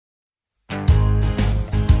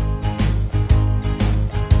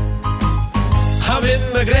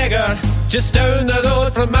McGregor, just down the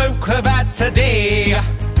road from Mount Cravat today.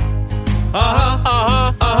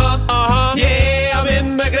 Yeah, I'm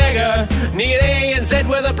in McGregor, near A and Z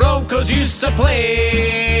where the Broncos used to play.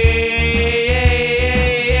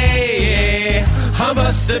 I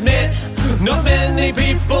must admit, not many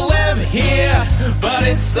people live here, but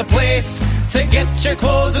it's the place to get your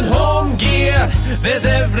clothes and home gear. There's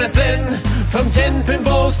everything from 10-pin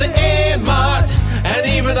balls to A-Mart, and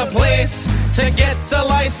even a place to get a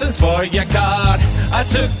license for your car. I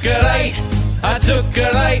took a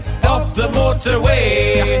right off the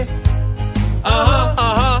motorway.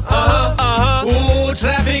 Oh,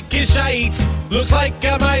 traffic is shite, looks like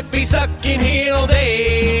I might be stuck in here all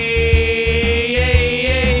day.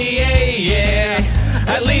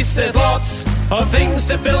 At least there's lots of things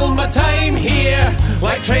to fill my time here,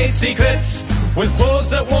 like trade secrets with clothes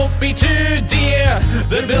that won't be too dear.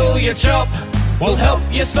 The billiard shop will help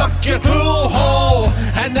you stock your pool hall,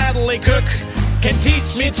 and Natalie Cook can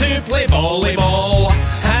teach me to play volleyball.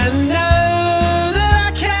 And now that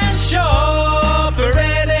I can shop for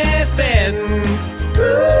anything,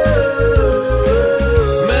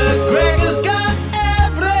 McGregor's got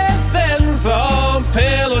everything from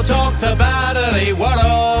pillow talk to battery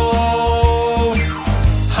world.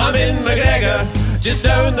 I'm in McGregor, just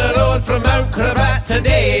down the road from Mount Cravat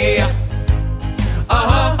today.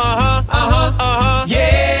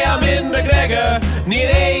 Yeah, I'm in McGregor, near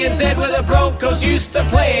A and Z where the Broncos used to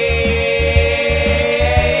play.